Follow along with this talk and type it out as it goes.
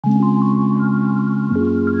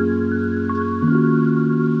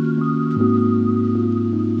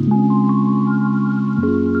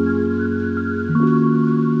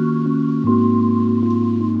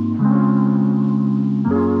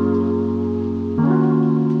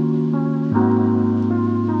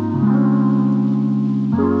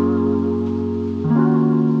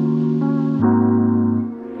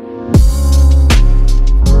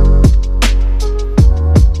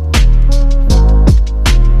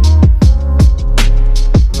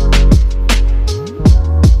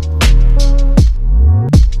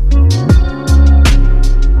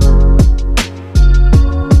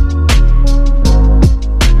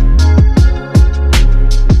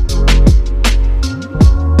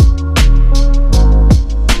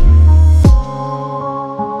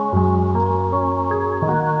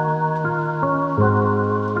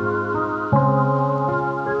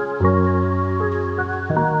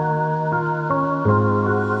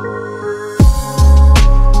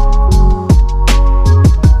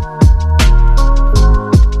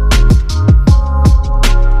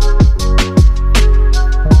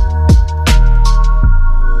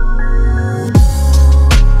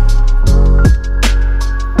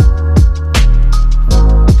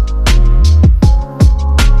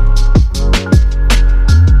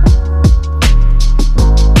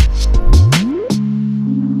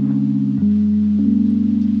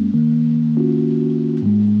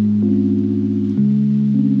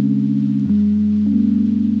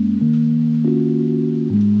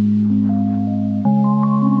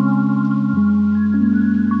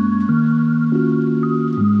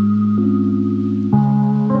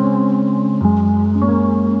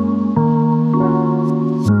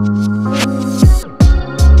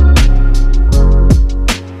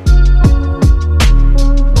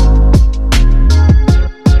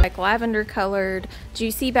Lavender colored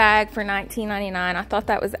juicy bag for $19.99. I thought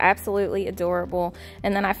that was absolutely adorable.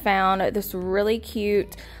 And then I found this really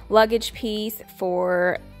cute luggage piece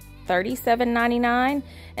for $37.99.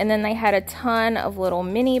 And then they had a ton of little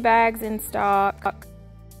mini bags in stock.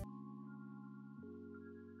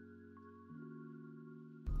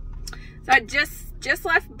 So I just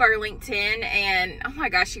left Burlington, and oh my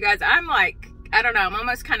gosh, you guys, I'm like, I don't know, I'm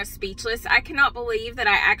almost kind of speechless. I cannot believe that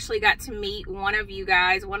I actually got to meet one of you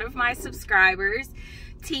guys, one of my subscribers.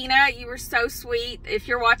 Tina, you were so sweet. If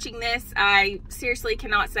you're watching this, I seriously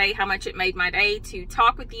cannot say how much it made my day to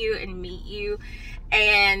talk with you and meet you.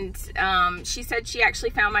 And she said she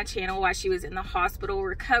actually found my channel while she was in the hospital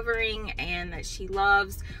recovering, and that she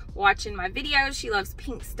loves watching my videos. She loves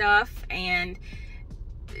pink stuff, and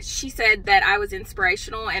she said that I was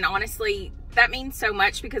inspirational, and honestly, that means so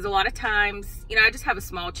much, because a lot of times, you know, I just have a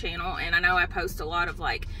small channel, and I know I post a lot of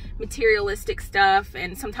like materialistic stuff,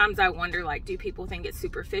 and sometimes I wonder, like, do people think it's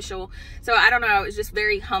superficial? So I don't know, it was just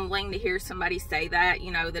very humbling to hear somebody say that,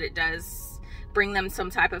 you know, that it does bring them some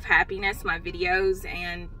type of happiness, my videos.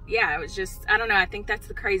 And yeah, it was just, I don't know, I think that's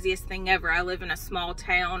the craziest thing ever. I live in a small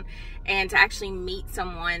town, and to actually meet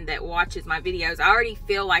someone that watches my videos, I already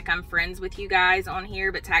feel like I'm friends with you guys on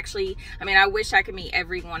here, but to actually, I mean, I wish I could meet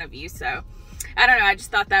every one of you. So I don't know, I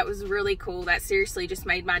just thought that was really cool. That seriously just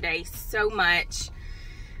made my day so much.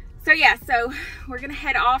 So yeah, so we're gonna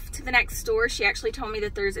head off to the next store. She actually told me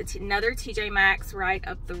that there's another TJ Maxx right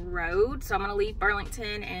up the road. So I'm gonna leave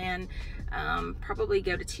Burlington and probably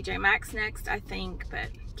go to TJ Maxx next, I think. But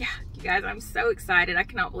yeah, you guys, I'm so excited. I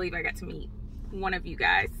cannot believe I got to meet one of you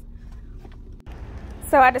guys.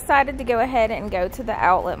 So I decided to go ahead and go to the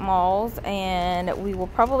outlet malls, and we will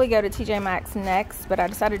probably go to TJ Maxx next, but I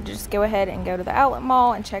decided to just go ahead and go to the outlet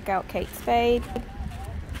mall and check out Kate Spade.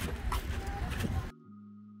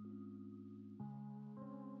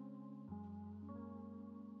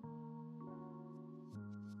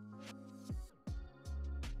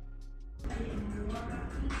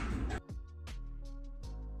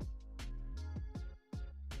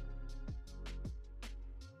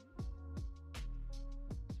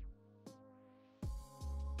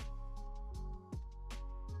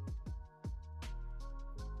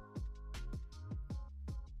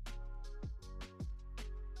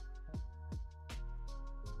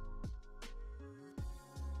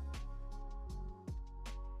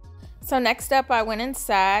 So next up, I went in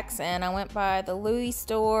Saks, and I went by the Louis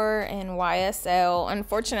store and YSL.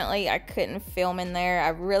 Unfortunately, I couldn't film in there. I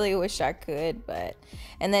really wish I could, but...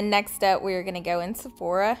 And then next up, we were going to go in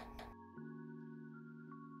Sephora.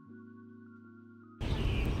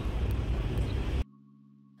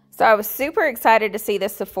 So I was super excited to see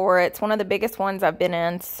this Sephora. It's one of the biggest ones I've been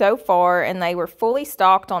in so far, and they were fully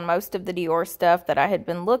stocked on most of the Dior stuff that I had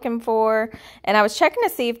been looking for. And I was checking to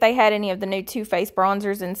see if they had any of the new Too Faced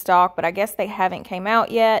bronzers in stock, but I guess they haven't came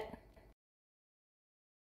out yet.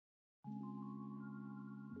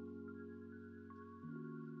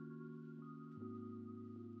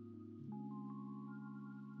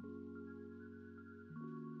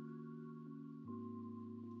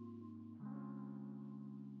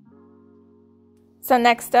 So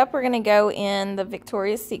next up, we're going to go in the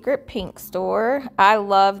Victoria's Secret pink store. I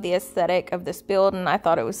love the aesthetic of this building. I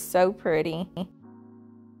thought it was so pretty.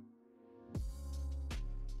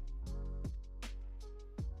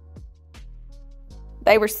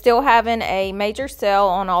 They were still having a major sale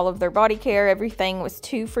on all of their body care. Everything was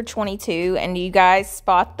 2 for $22, and you guys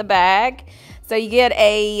spot the bag. So you get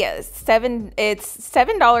it's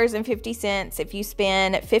 $7.50. If you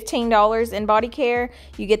spend $15 in body care,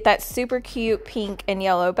 you get that super cute pink and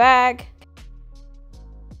yellow bag.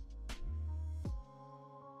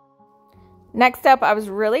 Next up, I was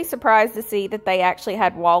really surprised to see that they actually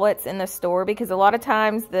had wallets in the store, because a lot of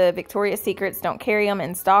times the Victoria's Secrets don't carry them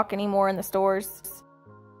in stock anymore in the stores.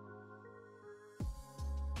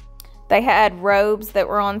 They had robes that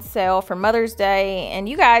were on sale for Mother's Day. And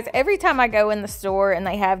you guys, every time I go in the store and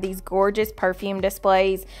they have these gorgeous perfume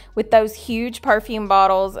displays with those huge perfume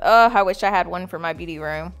bottles, oh, I wish I had one for my beauty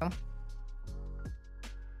room.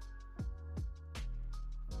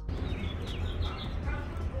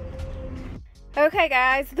 Okay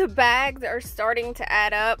guys, the bags are starting to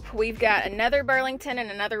add up. We've got another Burlington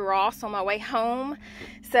and another Ross on my way home.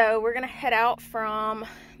 So we're gonna head out from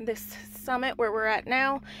this summit where we're at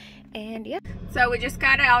now. And yeah, so we just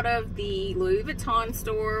got out of the Louis Vuitton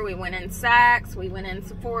store. We went in Saks, we went in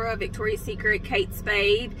Sephora, Victoria's Secret, Kate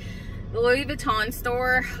Spade. The Louis Vuitton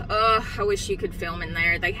store, I wish you could film in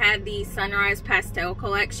there. They had the Sunrise Pastel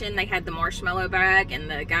collection. They had the marshmallow bag, and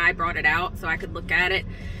the guy brought it out so I could look at it.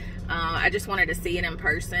 I just wanted to see it in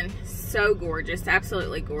person. So gorgeous,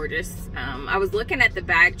 absolutely gorgeous. I was looking at the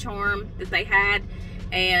bag charm that they had,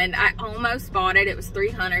 and I almost bought it. It was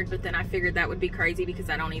 $300, but then I figured that would be crazy because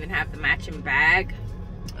I don't even have the matching bag.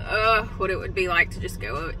 What it would be like to just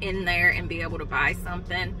go in there and be able to buy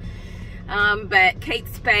something. But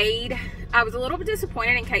Kate Spade, I was a little bit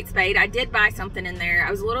disappointed in Kate Spade. I did buy something in there.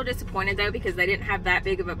 I was a little disappointed though because they didn't have that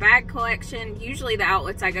big of a bag collection. Usually the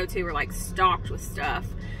outlets I go to are like stocked with stuff.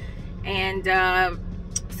 And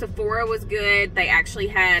Sephora was good. They actually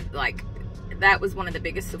had like, that was one of the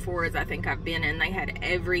biggest Sephoras I think I've been in. They had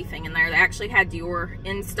everything in there. They actually had Dior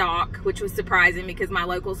in stock, which was surprising because my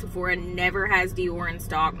local Sephora never has Dior in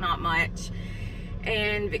stock, not much.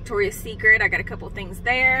 And Victoria's Secret, I got a couple things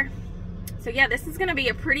there. So yeah, this is gonna be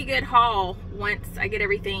a pretty good haul once I get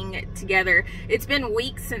everything together. It's been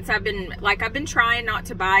weeks since I've been trying not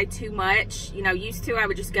to buy too much. You know, used to I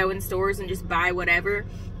would just go in stores and just buy whatever.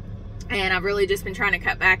 And I've really just been trying to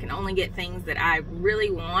cut back and only get things that I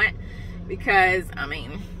really want. Because, I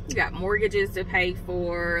mean, you got mortgages to pay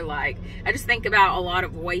for. Like, I just think about a lot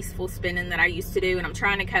of wasteful spending that I used to do, and I'm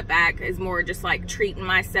trying to cut back. Is more just like treating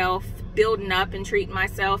myself, building up and treating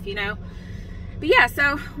myself, you know. But yeah,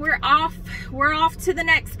 so we're off to the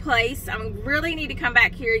next place. I really need to come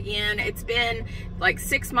back here again. It's been like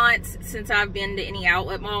 6 months since I've been to any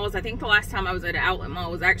outlet malls. I think the last time I was at an outlet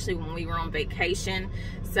mall was actually when we were on vacation.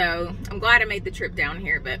 So I'm glad I made the trip down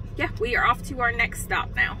here. But yeah, we are off to our next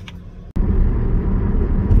stop now.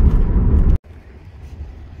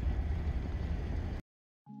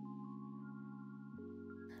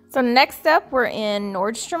 So next up, we're in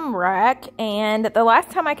Nordstrom Rack, and the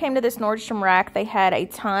last time I came to this Nordstrom Rack, they had a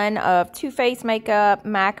ton of Too Faced makeup,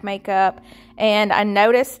 MAC makeup, and I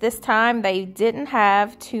noticed this time they didn't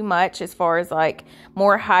have too much as far as like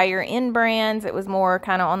more higher end brands. It was more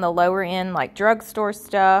kind of on the lower end, like drugstore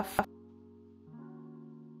stuff.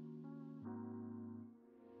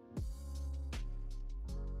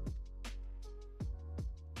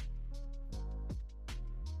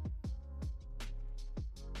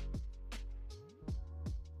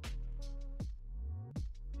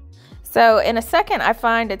 So in a second, I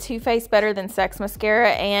find a Too Faced Better Than Sex mascara,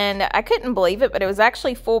 and I couldn't believe it, but it was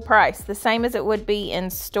actually full price, the same as it would be in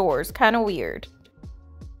stores. Kind of weird.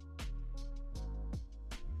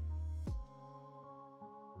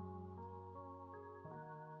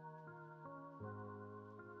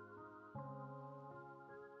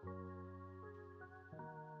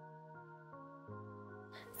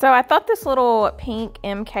 So I thought this little pink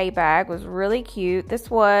MK bag was really cute. This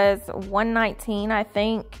was $119, I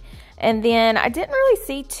think. And then I didn't really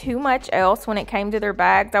see too much else when it came to their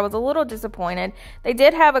bags. I was a little disappointed. They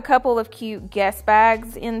did have a couple of cute Guess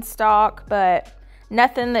bags in stock, but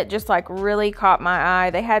nothing that just like really caught my eye.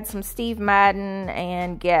 They had some Steve Madden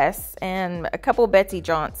and Guess and a couple Betsy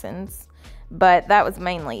Johnsons, but that was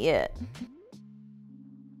mainly it.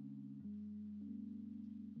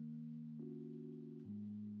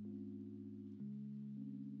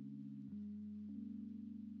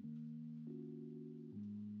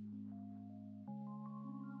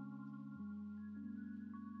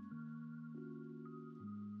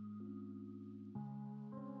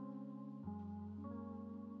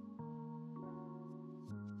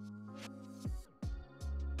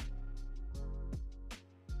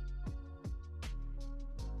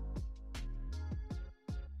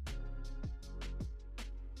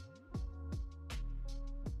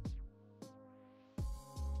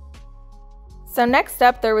 So next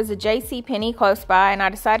up, there was a JCPenney close by, and I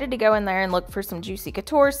decided to go in there and look for some Juicy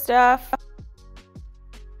Couture stuff.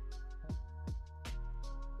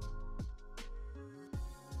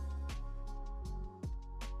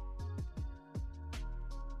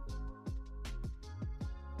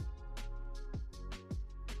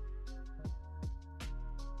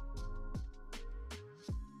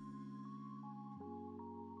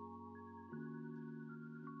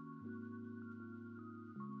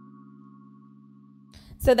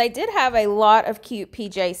 So they did have a lot of cute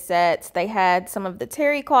PJ sets. They had some of the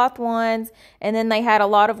terry cloth ones, and then they had a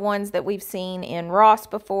lot of ones that we've seen in Ross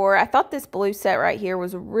before. I thought this blue set right here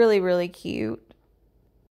was really, really cute.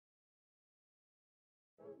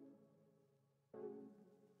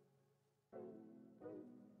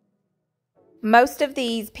 Most of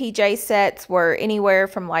these PJ sets were anywhere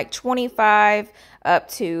from like $25 up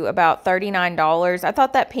to about $39. I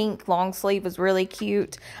thought that pink long sleeve was really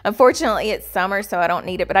cute. Unfortunately, it's summer, so I don't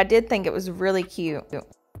need it, but I did think it was really cute.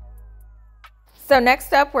 So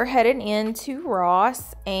next up, we're headed into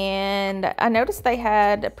Ross, and I noticed they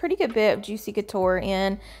had a pretty good bit of Juicy Couture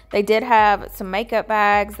in. They did have some makeup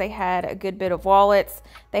bags. They had a good bit of wallets.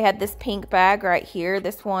 They had this pink bag right here.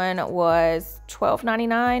 This one was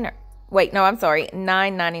 $12.99. Wait, no, I'm sorry,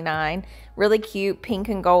 $9.99. Really cute pink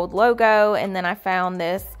and gold logo. And then I found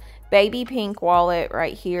this baby pink wallet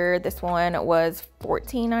right here. This one was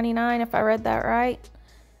 $14.99 if I read that right.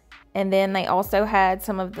 And then they also had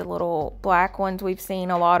some of the little black ones we've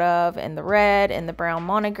seen a lot of, and the red and the brown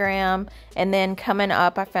monogram. And then coming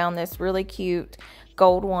up, I found this really cute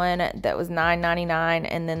gold one that was $9.99.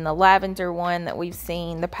 And then the lavender one that we've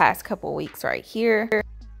seen the past couple weeks right here.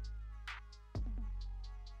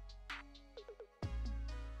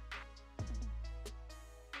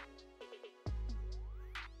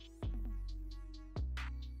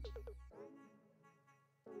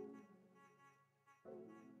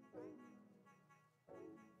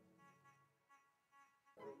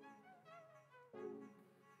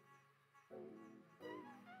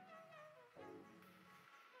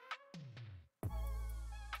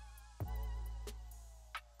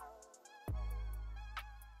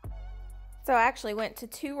 So I actually went to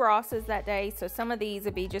 2 Rosses that day, so some of these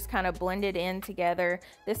would be just kind of blended in together.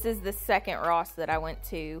 This is the second Ross that I went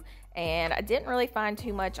to, and I didn't really find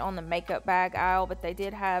too much on the makeup bag aisle, but they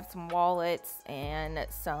did have some wallets and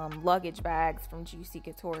some luggage bags from Juicy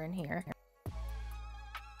Couture in here.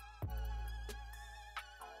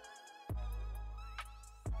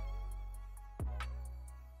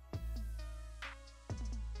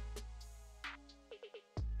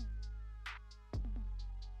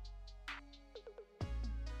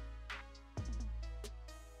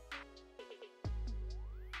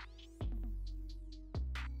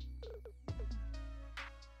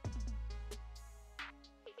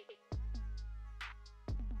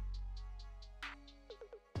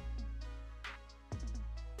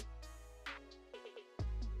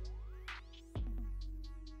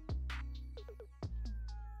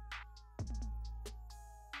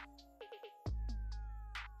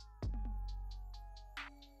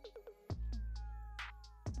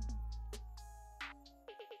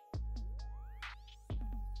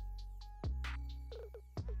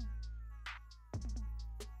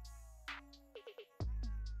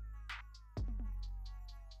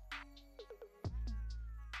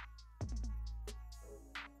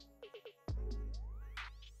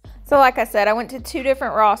 So like I said, I went to 2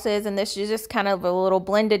 different Rosses, and this is just kind of a little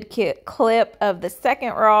blended clip of the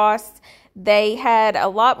second Ross. They had a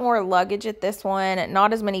lot more luggage at this one,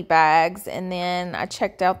 not as many bags. And then I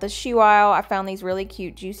checked out the shoe aisle. I found these really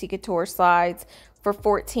cute Juicy Couture slides for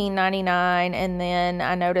 $14.99. And then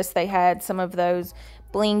I noticed they had some of those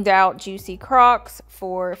blinged out Juicy Crocs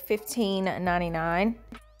for $15.99.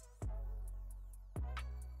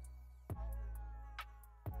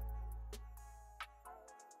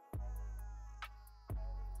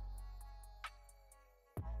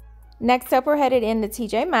 Next up, we're headed into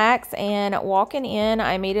TJ Maxx, and walking in,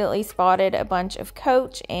 I immediately spotted a bunch of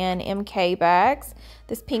Coach and MK bags.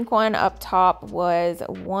 This pink one up top was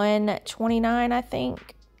 $129, I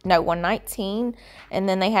think. No, $119. And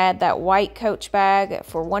then they had that white Coach bag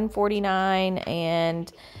for $149,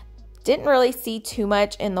 and didn't really see too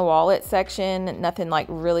much in the wallet section. Nothing like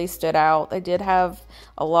really stood out. They did have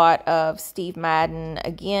a lot of Steve Madden.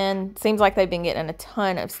 Again, seems like they've been getting a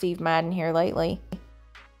ton of Steve Madden here lately.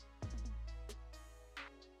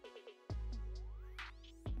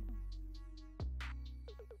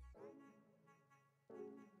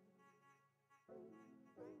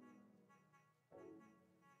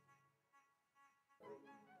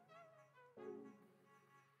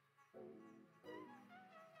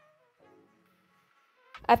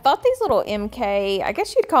 I thought these little MK, I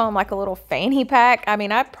guess you'd call them like a little fanny pack. I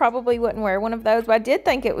mean, I probably wouldn't wear one of those, but I did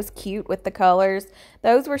think it was cute with the colors.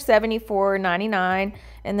 Those were $74.99.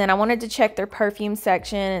 And then I wanted to check their perfume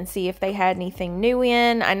section and see if they had anything new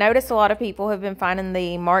in. I noticed a lot of people have been finding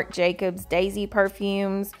the Marc Jacobs Daisy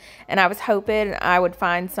perfumes, and I was hoping I would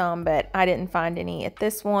find some, but I didn't find any at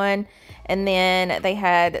this one. And then they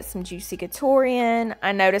had some Juicy Couture in.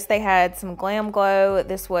 I noticed they had some Glam Glow.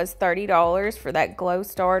 This was $30 for that glow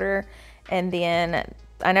starter. And then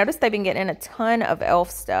I noticed they've been getting a ton of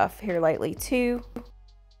e.l.f. stuff here lately too.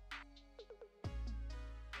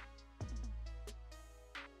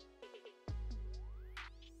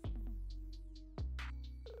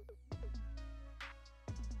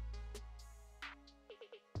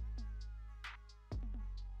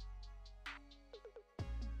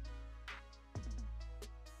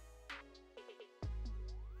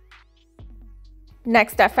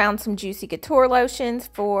 Next, I found some Juicy Couture lotions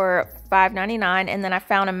for $5.99, and then I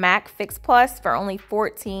found a MAC Fix Plus for only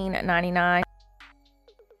 $14.99.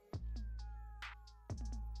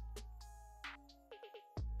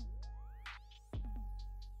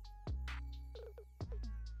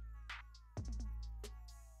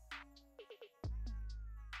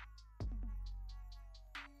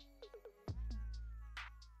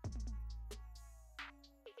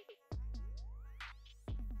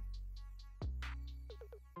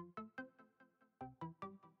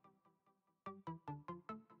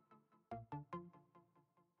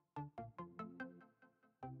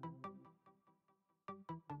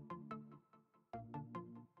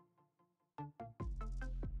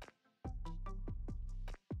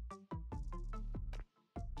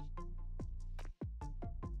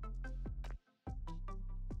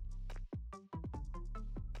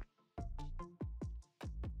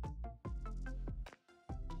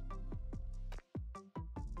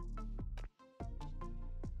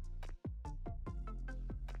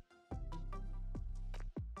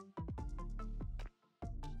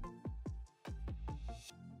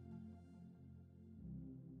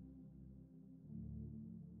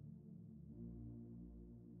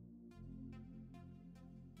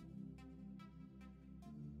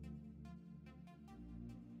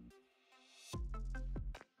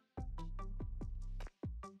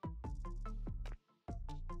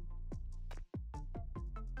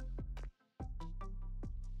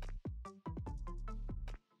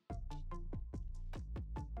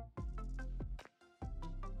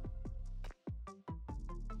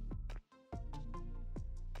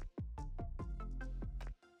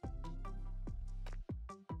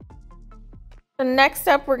 So next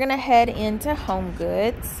up, we're going to head into Home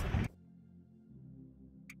Goods.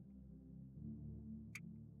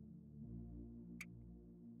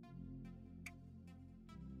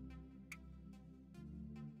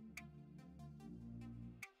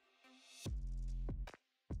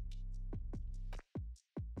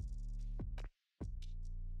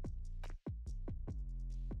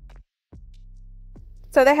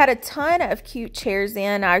 So they had a ton of cute chairs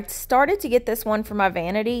in. I started to get this one for my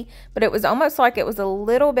vanity, but it was almost like it was a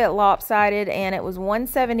little bit lopsided, and it was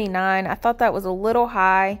 $179. I thought that was a little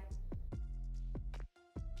high.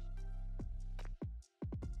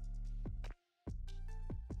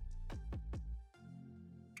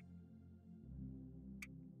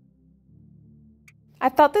 I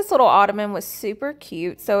thought this little ottoman was super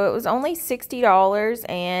cute. So it was only $60,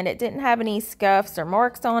 and it didn't have any scuffs or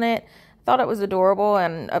marks on it. Thought it was adorable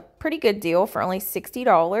and a pretty good deal for only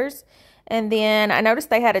 $60. And then I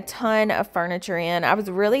noticed they had a ton of furniture in. I was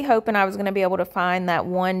really hoping I was going to be able to find that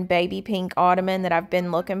one baby pink ottoman that I've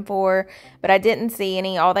been looking for, but I didn't see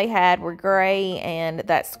any. All they had were gray and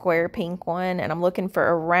that square pink one, and I'm looking for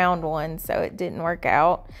a round one, so it didn't work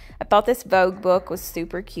out. I thought this Vogue book was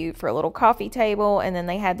super cute for a little coffee table, and then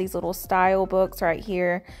they had these little style books right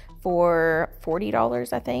here for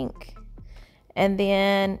 $40, I think. And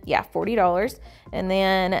then, yeah, $40. And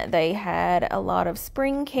then they had a lot of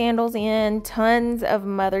spring candles in, tons of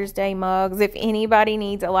Mother's Day mugs. If anybody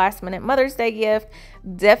needs a last minute Mother's Day gift,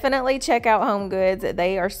 definitely check out Home Goods.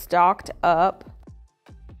 They are stocked up.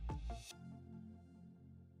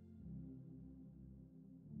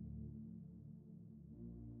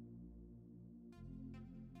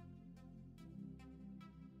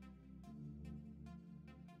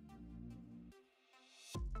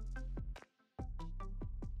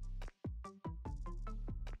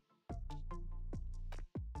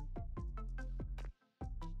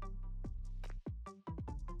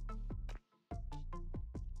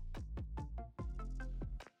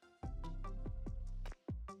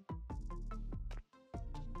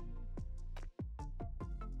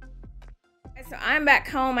 So I'm back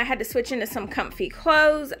home. I had to switch into some comfy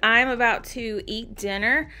clothes. I'm about to eat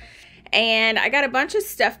dinner and I got a bunch of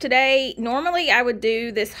stuff today. Normally I would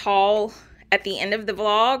do this haul at the end of the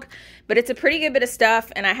vlog, but it's a pretty good bit of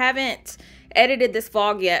stuff and I haven't edited this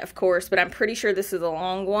vlog yet, of course, but I'm pretty sure this is a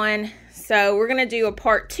long one. So we're gonna do a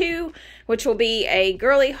part 2, which will be a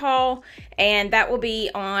girly haul, and that will be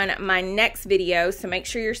on my next video. So make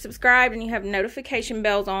sure you're subscribed and you have notification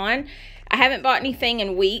bells on. I haven't bought anything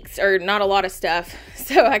in weeks, or not a lot of stuff.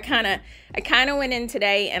 So I kind of went in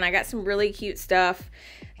today and I got some really cute stuff.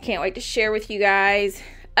 I can't wait to share with you guys.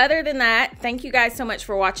 Other than that, thank you guys so much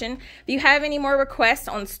for watching. If you have any more requests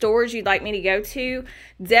on stores you'd like me to go to,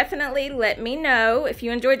 definitely let me know. If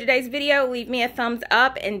you enjoyed today's video, leave me a thumbs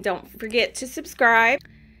up and don't forget to subscribe.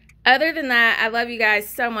 Other than that, I love you guys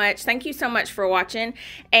so much. Thank you so much for watching.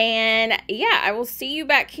 And yeah, I will see you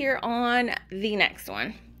back here on the next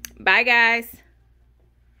one. Bye, guys.